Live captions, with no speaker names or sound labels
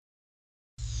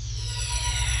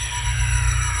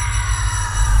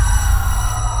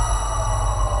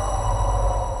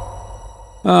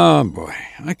Oh boy,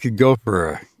 I could go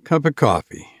for a cup of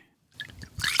coffee.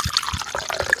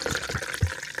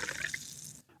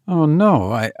 Oh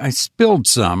no, I spilled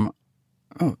some.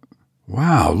 Oh,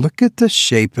 wow, look at the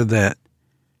shape of that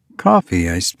coffee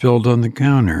I spilled on the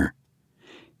counter.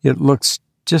 It looks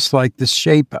just like the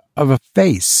shape of a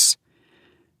face.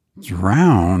 It's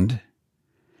round,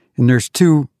 and there's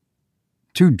two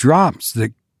drops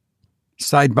that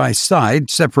side by side,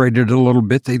 separated a little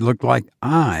bit, they look like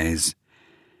eyes.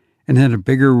 And then a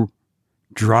bigger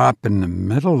drop in the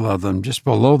middle of them, just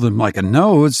below them, like a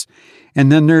nose.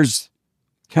 And then there's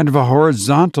kind of a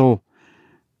horizontal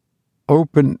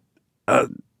open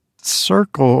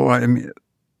circle,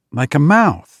 like a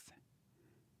mouth.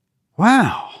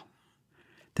 Wow,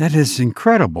 that is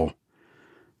incredible.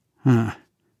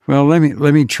 Well, let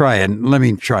me try it. Let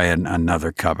me try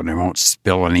another cup, and I won't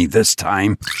spill any this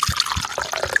time.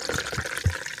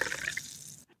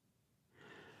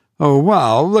 Oh,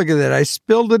 wow, look at that. I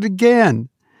spilled it again.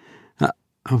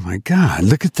 Oh, my God,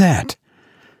 look at that.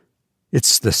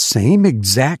 It's the same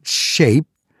exact shape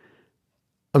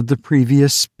of the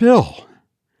previous spill.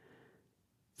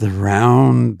 The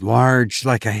round, large,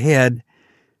 like a head,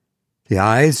 the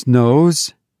eyes,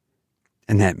 nose,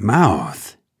 and that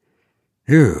mouth.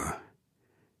 Ew.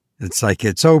 It's like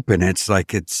it's open. It's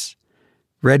like it's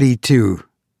ready to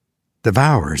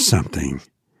devour something.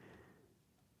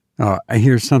 Oh, I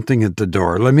hear something at the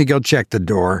door. Let me go check the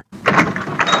door.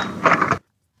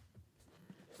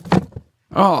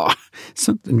 Oh,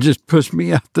 something just pushed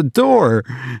me out the door.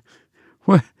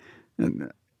 What?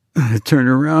 I turn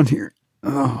around here.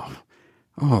 Oh,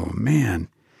 man.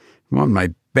 I'm on my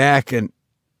back and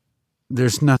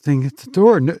there's nothing at the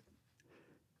door. No,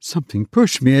 something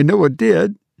pushed me. I know it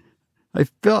did. I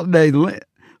felt and I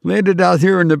landed out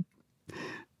here in the,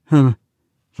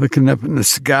 looking up in the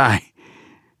sky.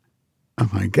 Oh,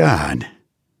 my God.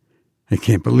 I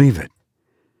can't believe it.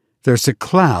 There's a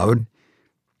cloud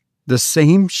the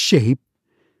same shape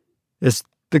as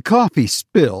the coffee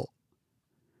spill.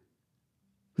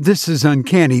 This is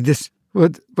uncanny.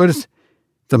 What is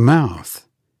the mouth?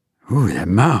 Ooh, that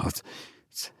mouth.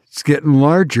 It's getting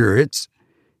larger. It's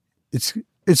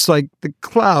like the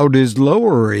cloud is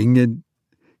lowering and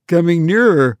coming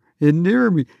nearer and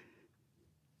nearer me.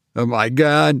 Oh, my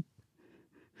God.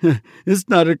 It's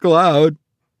not a cloud.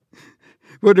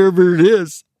 Whatever it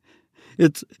is,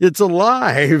 it's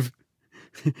alive.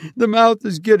 The mouth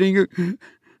is getting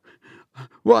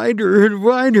wider and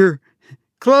wider.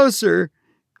 Closer.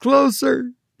 It's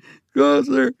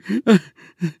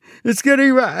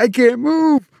getting, I can't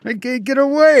move. I can't get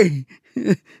away.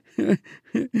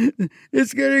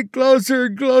 It's getting closer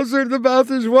and closer. The mouth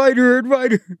is wider and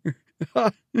wider.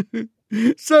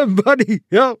 Somebody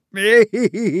help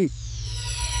me.